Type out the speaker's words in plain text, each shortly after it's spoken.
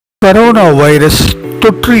Corona virus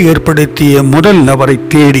தொற்று ஏற்படுத்திய முதல் நபரை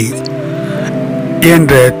தேடி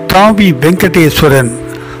என்ற தாவி வெங்கடேஸ்வரன்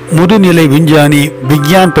முதுநிலை விஞ்ஞானி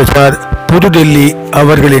விக்யான் பிரசார் புதுடெல்லி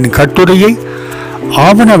அவர்களின் கட்டுரையை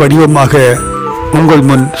ஆவண வடிவமாக உங்கள்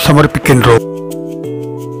முன் சமர்ப்பிக்கின்றோம்.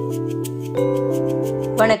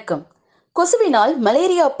 வணக்கம். கொசுவினால்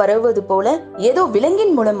மலேரியா பரவுவது போல ஏதோ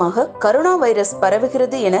விலங்கின் மூலமாக கரோனா வைரஸ்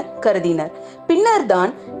பரவுகிறது என கருதினர். பின்னர்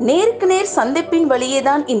தான் நேருக்கு நேர் சந்திப்பின்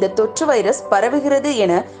வழியேதான் இந்த தொற்று வைரஸ் பரவுகிறது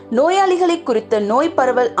என நோயாளிகளை குறித்த நோய்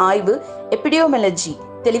பரவல் ஆய்வு எபிடியோமெலஜி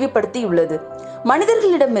தெளிவுபடுத்தியுள்ளது.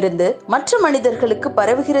 மனிதர்களிடமிருந்து மற்ற மனிதர்களுக்கு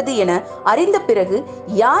பரவுகிறது என அறிந்த பிறகு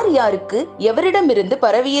யார் யாருக்கு எவரிடமிருந்து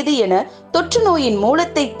பரவியது என தொற்று நோயின்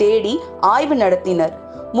மூலத்தை தேடி ஆய்வு நடத்தினர்.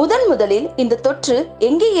 முதலில் இந்த தொற்று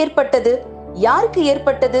எங்கே ஏற்பட்டது, யாருக்கு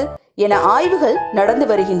ஏற்பட்டது என ஆய்வுகள் நடந்து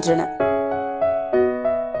வருகின்றன.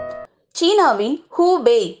 சீனாவின்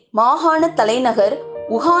ஹூபேய் மாகாண தலைநகர்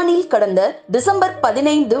உஹானில் கடந்த டிசம்பர்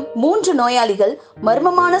 15 3 நோயாளிகள்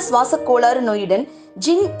மர்மமான சுவாச கோளாறு நோயுடன்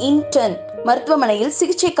ஜின் இன்டன் மருத்துவமனையில்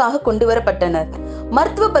சிகிச்சைக்காக கொண்டு வரப்பட்டனர்.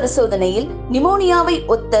 மருத்துவ பரிசோதனையில் நிமோனியாவை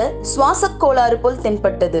ஒத்த சுவாச கோளாறு போல்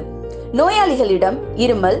தென்பட்டது. நோயாளிகளிடம்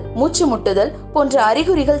இருமல், மூச்சு முட்டுதல் போன்ற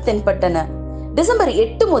அறிகுறிகள் தென்பட்டன. டிசம்பர்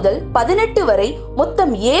 8 முதல் 18 வரை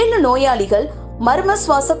மொத்தம் 7 நோயாளிகள் மர்ம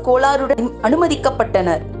சுவாச கோளாறுடன்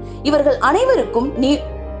அனுமதிக்கப்பட்டனர். இவர்கள் அனைவருக்கும்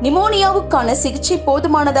நிமோனியாவுக்கான சிகிச்சை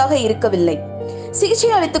போதுமானதாக இருக்கவில்லை.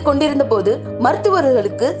 சிகிச்சை அளித்துக் கொண்டிருந்த போது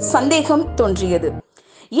மருத்துவர்களுக்கு சந்தேகம் தோன்றியது.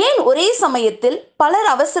 ஏன் ஒரே சமயத்தில் பலர்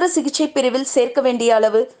அவசர சிகிச்சை பிரிவில் சேர்க்க வேண்டிய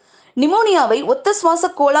அளவு? நிமோனியாவை ஒத்த சுவாச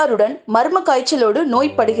கோளாறுடன் மர்ம காய்ச்சலோடு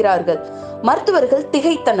நோய்படுகிறார்கள். மருத்துவர்கள்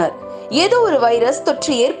திகைத்தனர். ஏதோ ஒரு வைரஸ்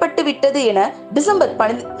தொற்று ஏற்பட்டு விட்டது என டிசம்பர்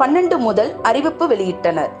 12 முதல் அறிவிப்பு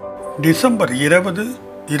வெளியிட்டனர். டிசம்பர் 20,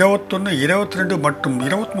 21, 22 மற்றும்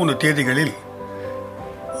 23 தேதிகளில்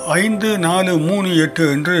 5, 4, 3, 8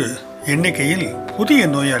 என்று எண்ணிக்கையில் புதிய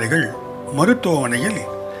நோயாளிகள் மருத்துவமனையில்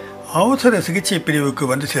அவசர சிகிச்சை பிரிவுக்கு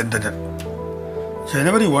வந்து சேர்ந்தனர்.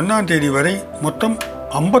 ஜனவரி 1ஆம் தேதி வரை மொத்தம்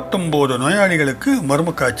 59 நோயாளிகளுக்கு மர்ம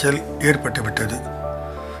காய்ச்சல் ஏற்பட்டுவிட்டது.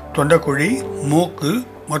 தொண்டக்குழி, மூக்கு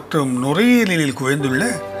மற்றும் நுரையீரலில் குவிந்துள்ள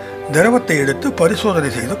திரவத்தை எடுத்து பரிசோதனை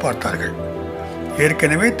செய்து பார்த்தார்கள்.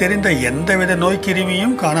 ஏற்கனவே தெரிந்த எந்தவித நோய்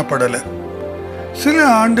கிருமியும் காணப்படலை. சில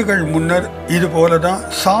ஆண்டுகள் முன்னர் இதுபோலதான்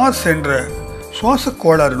சார்ஸ் என்ற சுவாச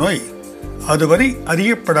கோளாறு நோய் அதுவரை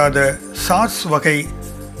அறியப்படாத சார்ஸ் வகை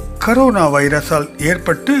கரோனா வைரஸால்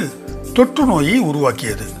ஏற்பட்டு தொற்று நோயை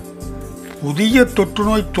உருவாக்கியது. புதிய தொற்று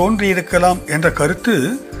நோய் தோன்றியிருக்கலாம் என்ற கருத்து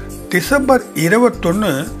டிசம்பர்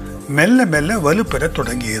 21 மெல்ல மெல்ல வலுப்பெற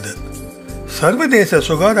தொடங்கியது. சர்வதேச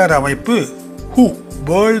சுகாதார அமைப்பு ஹூ,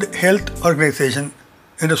 வேர்ல்டு ஹெல்த் ஆர்கனைசேஷன்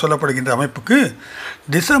என்று சொல்லப்படுகின்ற அமைப்புக்கு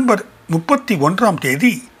டிசம்பர் 31ஆம்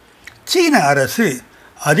தேதி சீன அரசு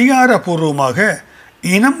அதிகாரப்பூர்வமாக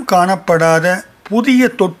இனம் காணப்படாத புதிய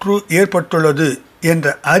தொற்று ஏற்பட்டுள்ளது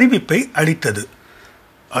என்ற அறிவிப்பை அளித்தது.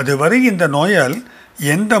 அதுவரை இந்த நோயால்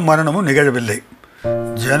எந்த மரணமும் நிகழவில்லை.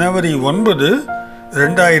 ஜனவரி 9,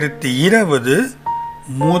 2020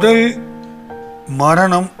 முதல்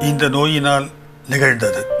மரணம் இந்த நோயினால்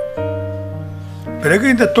நிகழ்ந்தது. பிறகு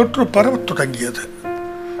இந்த தொற்று பரவத் தொடங்கியது.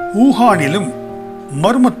 ஊஹானிலும்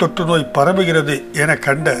மர்ம தொற்று நோய் பரவுகிறது என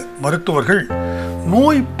கண்ட மருத்துவர்கள்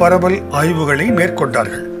நோய் பரவல் ஆய்வுகளை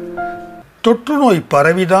மேற்கொண்டார்கள். தொற்று நோய்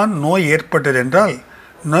பரவிதான் நோய் ஏற்பட்டதென்றால்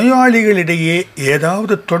நோயாளிகளிடையே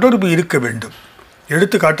ஏதாவது தொடர்பு இருக்க வேண்டும்.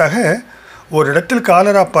 எடுத்துக்காட்டாக, ஒரு இடத்தில்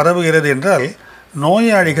காலரா பரவுகிறது என்றால்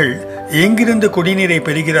நோயாளிகள் எங்கிருந்து குடிநீரை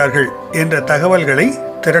பெறுகிறார்கள் என்ற தகவல்களை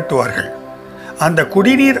திரட்டுவார்கள். அந்த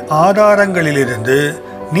குடிநீர் ஆதாரங்களிலிருந்து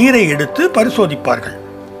நீரை எடுத்து பரிசோதிப்பார்கள்.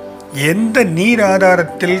 எந்த நீர்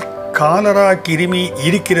ஆதாரத்தில் காலரா கிருமி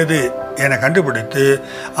இருக்கிறது என கண்டுபிடித்து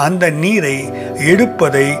அந்த நீரை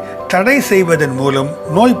எடுப்பதை தடை செய்வதன் மூலம்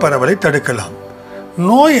நோய் பரவலை தடுக்கலாம்.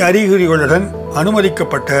 நோய் அறிகுறிகளுடன்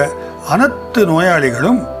அனுமதிக்கப்பட்ட அனைத்து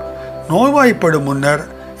நோயாளிகளும் நோய்வாய்ப்படும் முன்னர்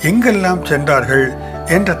எங்கெல்லாம் சென்றார்கள்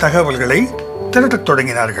என்ற தகவல்களை திரட்டத்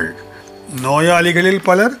தொடங்கினார்கள். நோயாளிகளில்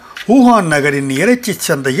பலர் ஊஹான் நகரின் இறைச்சி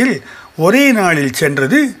சந்தையில் ஒரே நாளில்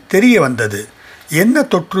சென்றது தெரிய வந்தது. என்ன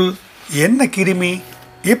தொற்று, என்ன கிருமி,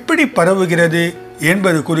 எப்படி பரவுகிறது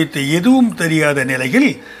என்பது குறித்து எதுவும் தெரியாத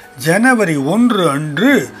நிலையில் ஜனவரி 1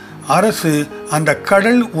 அன்று அரசு அந்த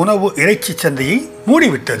கடல் உணவு இறைச்சி சந்தையை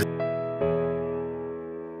மூடிவிட்டது.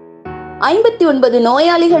 59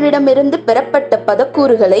 நோயாளிகளிடமிருந்து பெறப்பட்ட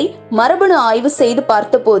பதக்கூறுகளை மரபணு ஆய்வு செய்து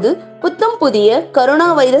பார்த்தபோது புத்தம் புதிய கரோனா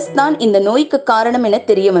வைரஸ் தான் இந்த நோய்க்கு காரணம் என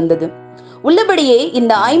தெரிய வந்தது. உள்ளபடியே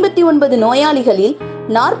இந்த 59 நோயாளிகளில்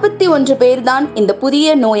 41 பேர்தான் இந்த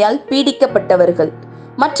புதிய நோயால் பீடிக்கப்பட்டவர்கள்.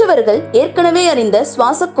 மற்றவர்கள் ஏற்கனவே அறிந்த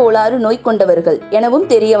சுவாச கோளாறு நோய் கொண்டவர்கள் எனவும்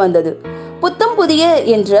தெரிய வந்தது. புத்தம் புதிய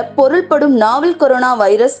என்ற பொருள்படும் நாவல் கொரோனா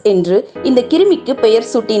வைரஸ் என்று இந்த கிருமிக்கு பெயர்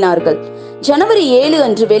சூட்டினார்கள். ஜனவரி 7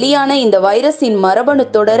 அன்று வெளியான இந்த வைரஸின் மரபணு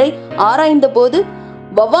தொடரை ஆராய்ந்த போது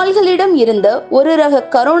வௌவால்களிடம் இருந்த ஒரு ரக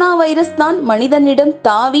கரோனா வைரஸ் தான் மனிதனிடம்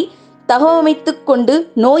தாவி தகவமைத்துக் கொண்டு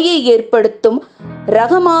நோயை ஏற்படுத்தும்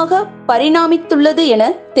ரகமாக பரிணாமித்துள்ளது என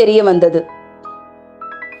தெரிய வந்தது.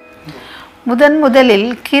 முதலில்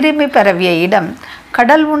கிருமி பரவிய இடம்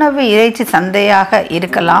கடல் உணவு இறைச்சி சந்தையாக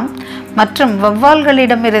இருக்கலாம் மற்றும்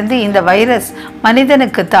வௌவால்களிடமிருந்து இந்த வைரஸ்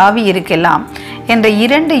மனிதனுக்கு தாவி இருக்கலாம் என்ற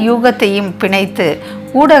 2 யூகத்தையும் பிணைத்து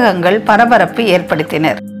ஊடகங்கள் பரபரப்பு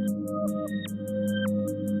ஏற்படுத்தினர்.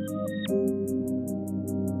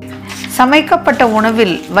 சமைக்கப்பட்ட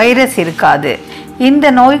உணவில் வைரஸ் இருக்காது. இந்த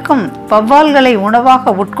நோய்க்கும் வௌவால்களை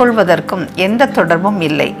உணவாக உட்கொள்வதற்கும் எந்த தொடர்பும்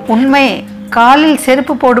இல்லை. உண்மை, காலில்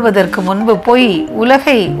செருப்பு போடுவதற்கு முன்பு போய்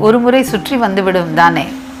உலகை ஒரு முறை சுற்றி வந்துவிடும் தானே.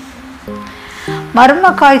 மர்ம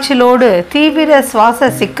காய்ச்சலோடு தீவிர சுவாச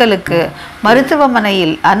சிக்கலுக்கு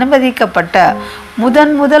மருத்துவமனையில் அனுமதிக்கப்பட்ட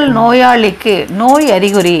முதல் நோயாளிக்கு நோய்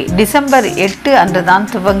அறிகுறி டிசம்பர் 8 அன்றுதான்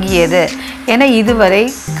துவங்கியது என இதுவரை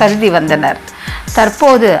கருதி வந்தனர்.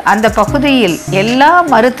 தற்போது அந்த பகுதியில் எல்லா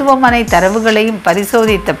மருத்துவமனை தரவுகளையும்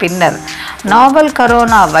பரிசோதித்த பின்னர் நாவல்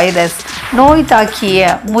கரோனா வைரஸ் நோய் தாக்கிய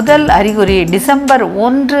முதல் அறிகுறி டிசம்பர்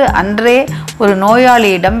 1 அன்றே ஒரு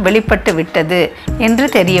நோயாளியிடம் வெளிப்பட்டு விட்டது என்று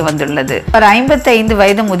தெரிய வந்துள்ளது. அவர் 55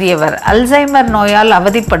 வயது முதியவர், அல்சைமர் நோயால்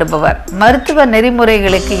அவதிப்படுபவர். மருத்துவ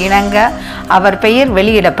நெறிமுறைகளுக்கு இணங்க அவர் பெயர்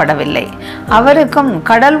வெளியிடப்படவில்லை. அவருக்கும்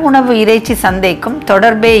கடல் உணவு இறைச்சி சந்தைக்கும்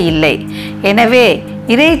தொடர்பே இல்லை. எனவே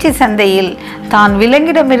இறைச்சி சந்தையில் தான்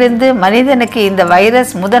விலங்கிடமிருந்து மனிதனுக்கு இந்த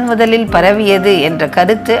வைரஸ் முதலில் பரவியது என்ற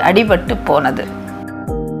கருத்து அடிபட்டு போனது.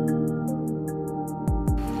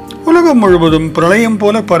 உலகம் முழுவதும் பிரளயம்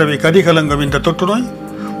போல பரவி கதிகலங்கும் இந்த தொற்று நோய்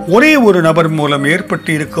ஒரே ஒரு நபர் மூலம்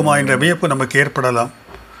ஏற்பட்டு இருக்குமா என்ற வியப்பு நமக்கு ஏற்படலாம்.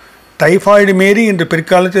 டைபாய்டு மேரி என்று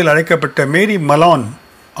பிற்காலத்தில் அழைக்கப்பட்ட மேரி மலான்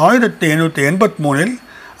 1883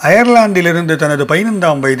 அயர்லாந்திலிருந்து தனது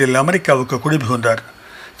 15ஆம் வயதில் அமெரிக்காவுக்கு குடிபுகுந்தார்.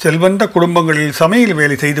 செல்வந்த குடும்பங்களில் சமையல்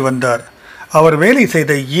வேலை செய்து வந்தார். அவர் வேலை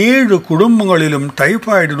செய்த 7 குடும்பங்களிலும்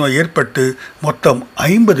டைபாய்டு நோய் ஏற்பட்டு மொத்தம்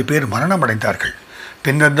 50 பேர் மரணமடைந்தார்கள்.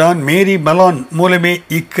 பின்னர் தான் மேரி மலான் மூலமே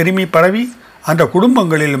இக்கிருமி பரவி அந்த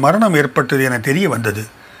குடும்பங்களில் மரணம் ஏற்பட்டது என தெரிய வந்தது.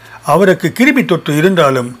 அவருக்கு கிருமி தொற்று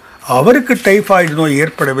இருந்தாலும் அவருக்கு டைபாய்டு நோய்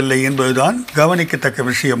ஏற்படவில்லை என்பதுதான் கவனிக்கத்தக்க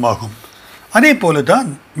விஷயமாகும். அதே போலதான்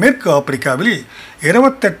மேற்கு ஆப்பிரிக்காவில்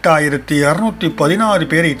 28,616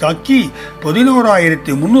 பேரை தாக்கி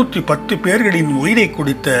 11,310 பேர்களின் உயிரை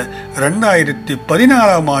குடித்த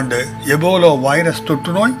 2014ஆம் ஆண்டு எபோலா வைரஸ்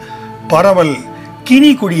தொற்று நோய் பரவல்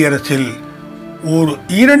கினி குடியரசில் ஒரு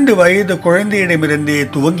 2 வயது குழந்தையிடமிருந்தே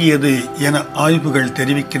துவங்கியது என ஆய்வுகள்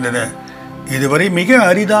தெரிவிக்கின்றன. இதுவரை மிக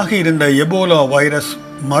அரிதாக இருந்த எபோலா வைரஸ்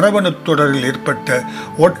மரபணு தொடரில் ஏற்பட்ட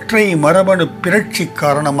ஒற்றை மரபணு பிறழ்ச்சி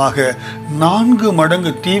காரணமாக 4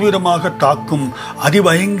 மடங்கு தீவிரமாக தாக்கும்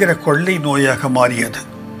அதிபயங்கர கொள்ளை நோயாக மாறியது.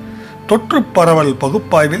 தொற்று பரவல்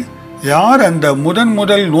பகுப்பாய்வில் யார் அந்த முதல்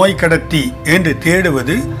நோய் கடத்தி என்று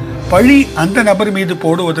தேடுவது பழி அந்த நபர் மீது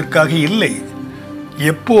போடுவதற்காக இல்லை.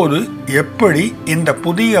 எப்போது எப்படி இந்த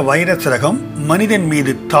புதிய வைரஸ் ரகம் மனிதன்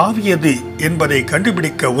மீது தாவியது என்பதை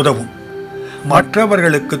கண்டுபிடிக்க உதவும்.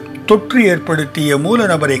 மற்றவர்களுக்கு தொற்று ஏற்படுத்திய மூல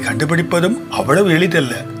நபரை கண்டுபிடிப்பதும் அவ்வளவு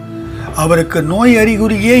எளிதல்ல. அவருக்கு நோய்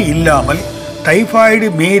அறிகுறியே இல்லாமல் டைபாய்டு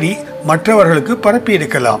மேரி மற்றவர்களுக்கு பரப்பி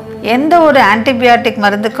இருக்கலாம். எந்த ஒரு ஆன்டிபயாட்டிக்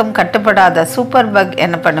மருந்துக்கும் கட்டுப்படாத சூப்பர் பக்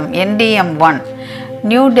எனப்படும் NDM1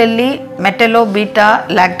 நியூ டெல்லி மெட்டலோபீட்டா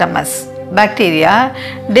லாக்டமஸ் பாக்டீரியா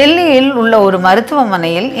டெல்லியில் உள்ள ஒரு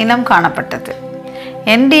மருத்துவமனையில் இனம் காணப்பட்டது.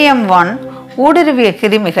 NDM1 ஊடுருவிய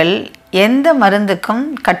கிருமிகள் எந்த மருந்துக்கும்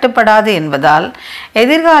கட்டுப்படாது என்பதால்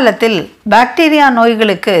எதிர்காலத்தில் பாக்டீரியா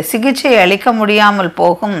நோய்களுக்கு சிகிச்சை அளிக்க முடியாமல்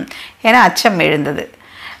போகும் என அச்சம் எழுந்தது.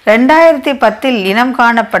 2010 இனம்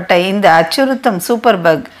காணப்பட்ட இந்த அச்சுறுத்தும் சூப்பர்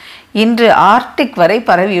பக் இன்று ஆர்க்டிக் வரை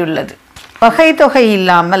பரவியுள்ளது. வகை தொகை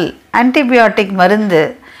இல்லாமல் ஆன்டிபயாட்டிக் மருந்து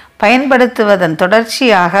பயன்படுத்துவதன்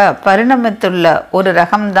தொடர்ச்சியாக பரிணமித்துள்ள ஒரு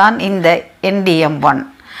ரகம்தான் இந்த NDM1.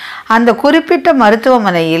 அந்த குறிப்பிட்ட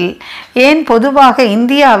மருத்துவமனையில் ஏன் பொதுவாக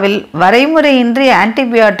இந்தியாவில் வரைமுறையின்றி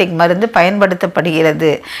ஆன்டிபயாட்டிக் மருந்து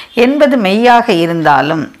பயன்படுத்தப்படுகிறது என்பது மெய்யாக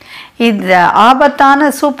இருந்தாலும் இந்த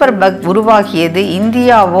ஆபத்தான சூப்பர் பக் உருவாகியது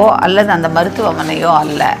இந்தியாவோ அல்லது அந்த மருத்துவமனையோ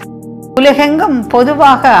அல்ல. உலகெங்கும்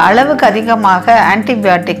பொதுவாக அளவுக்கு அதிகமாக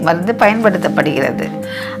ஆன்டிபயாட்டிக் மருந்து பயன்படுத்தப்படுகிறது.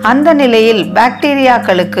 அந்த நிலையில்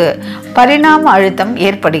பாக்டீரியாக்களுக்கு பரிணாம அழுத்தம்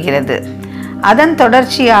ஏற்படுகிறது. அதன்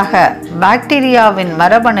தொடர்ச்சியாக பாக்டீரியாவின்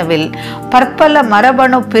மரபணுவில் பற்பல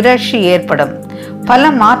மரபணு பிறழ்ச்சி ஏற்படும்.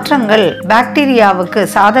 பல மாற்றங்கள் பாக்டீரியாவுக்கு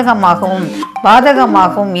சாதகமாகவும்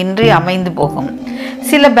பாதகமாகவும் இன்றி அமைந்து போகும்.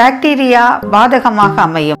 சில பாக்டீரியா பாதகமாக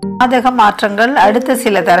அமையும். பாதக மாற்றங்கள் அடுத்த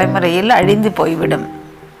சில தலைமுறையில் அழிந்து போய்விடும்.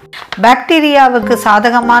 பாக்டீரியாவுக்கு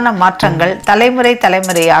சாதகமான மாற்றங்கள்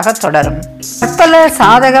தலைமுறையாக தொடரும். பற்பல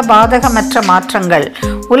சாதக பாதகமற்ற மாற்றங்கள்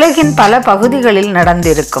உலகின் பல பகுதிகளில்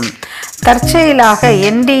நடந்திருக்கும். தற்செயலாக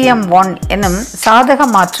NDM1 எனும் சாதக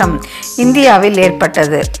மாற்றம் இந்தியாவில்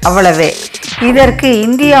ஏற்பட்டது, அவ்வளவே. இதற்கு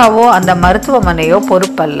இந்தியாவோ அந்த மருத்துவமனையோ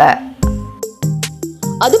பொறுப்பல்ல.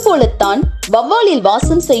 அதுபோலத்தான் வவ்வாலில்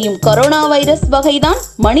வாசம் செய்யும் கொரோனா வைரஸ் வகைதான்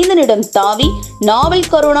மனிதனிடம் தாவி நாவல்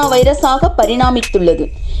கொரோனா வைரஸாக பரிணாமித்துள்ளது.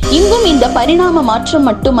 இங்கும் இந்த பரிணாம மாற்றம்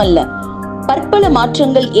மட்டுமல்ல, பற்பல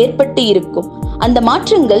மாற்றங்கள் ஏற்பட்டு இருக்கும். அந்த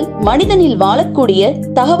மாற்றங்கள் மனிதனில் வாழக்கூடிய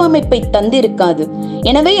தகவமைப்பை தந்திருக்காது.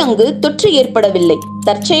 எனவே அங்கு தொற்று ஏற்படவில்லை.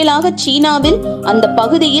 தற்செயலாக சீனாவில் அந்த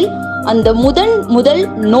பகுதியில் அந்த முதல்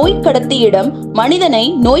நோய் கடத்தியிடம் மனிதனை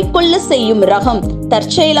நோய் கொள்ள செய்யும் ரகம்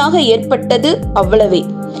தற்செயலாக ஏற்பட்டது, அவ்வளவே.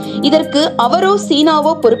 இதற்கு அவரோ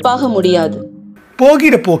சீனாவோ பொறுப்பாக முடியாது.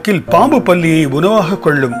 போகிற போக்கில் பாம்பு பல்லியை உணவாக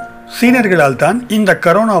கொள்ளும் சீனர்களால் தான் இந்த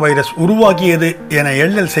கரோனா வைரஸ் உருவாகியது என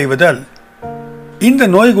எள்ளல் செய்வதால் இந்த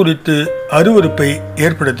நோய் குறித்து அருவருப்பை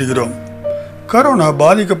ஏற்படுத்துகிறோம். கரோனா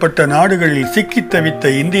பாதிக்கப்பட்ட நாடுகளில் சிக்கி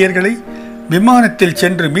தவித்த இந்தியர்களை, விமானத்தில்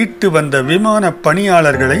சென்று மீட்டு வந்த விமான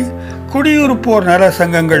பணியாளர்களை குடியிருப்போர் நல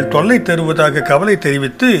சங்கங்கள் தொல்லை தருவதாக கவலை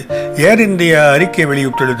தெரிவித்து ஏர் இந்தியா அறிக்கை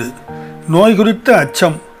வெளியிட்டுள்ளது. நோய் குறித்த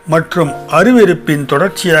அச்சம் மற்றும் அருவெருப்பின்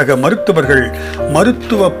தொடர்ச்சியாக மருத்துவர்கள்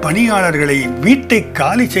மருத்துவ பணியாளர்களை வீட்டை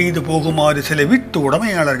காலி செய்து போகுமாறு சில வீட்டு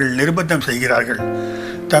உடைமையாளர்கள் நிர்பந்தம் செய்கிறார்கள்.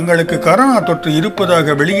 தங்களுக்கு கரோனா தொற்று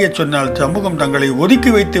இருப்பதாக வெளியே சொன்னால் சமூகம் தங்களை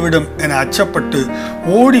ஒதுக்கி வைத்துவிடும் என அச்சப்பட்டு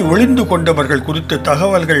ஓடி ஒளிந்து கொண்டவர்கள் குறித்த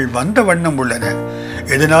தகவல்கள் வந்த வண்ணம் உள்ளன.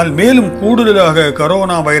 இதனால் மேலும் கூடுதலாக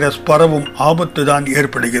கரோனா வைரஸ் பரவும் ஆபத்து தான்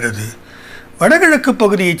ஏற்படுகிறது. வடகிழக்கு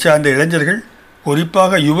பகுதியைச் சார்ந்த இளைஞர்கள்,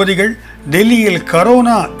 குறிப்பாக யுவதிகள், டெல்லியில்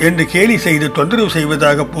கரோனா என்று கேலி செய்து தொந்தரவு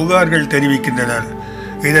செய்வதாக புகார்கள் தெரிவிக்கின்றனர்.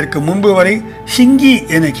 இதற்கு முன்பு வரை சிங்கி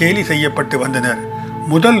என கேலி செய்யப்பட்டு வந்தனர்.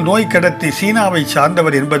 முதல் நோய் கடத்தி சீனாவை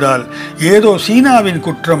சார்ந்தவர் என்பதால் ஏதோ சீனாவின்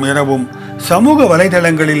குற்றம் எனவும் சமூக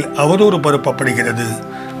வலைதளங்களில் அவதூறு பரப்பப்படுகிறது.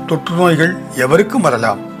 தொற்று நோய்கள் எவருக்கும்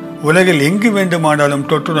வரலாம். உலகில் எங்கு வேண்டுமானாலும்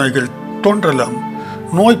தொற்று நோய்கள் தோன்றலாம்.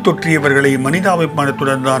 நோய் தொற்றியவர்களை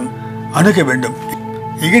மனிதாபிமானத்துடன் தான் அணுக வேண்டும்,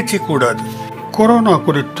 இகழ்ச்சி கூடாது. கொரோனா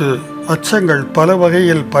குறித்து அச்சங்கள் பல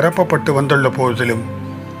வகையில் பரப்பப்பட்டு வந்துள்ள போதிலும்,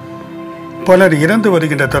 பலர் இறந்து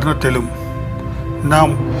வருகின்ற தருணத்திலும்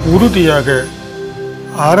நாம் உறுதியாக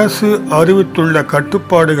அரசு அறிவித்துள்ள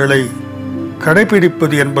கட்டுப்பாடுகளை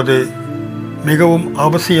கடைபிடிப்பது என்பது மிகவும்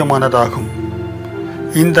அவசியமானதாகும்.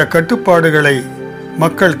 இந்த கட்டுப்பாடுகளை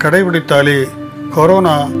மக்கள் கடைபிடித்தாலே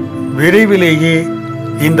கொரோனா விரைவிலேயே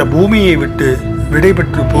இந்த பூமியை விட்டு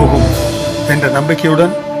விடைபெற்று போகும் என்ற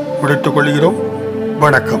நம்பிக்கையுடன் முடித்துக் கொள்கிறோம்.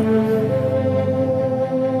 வணக்கம்.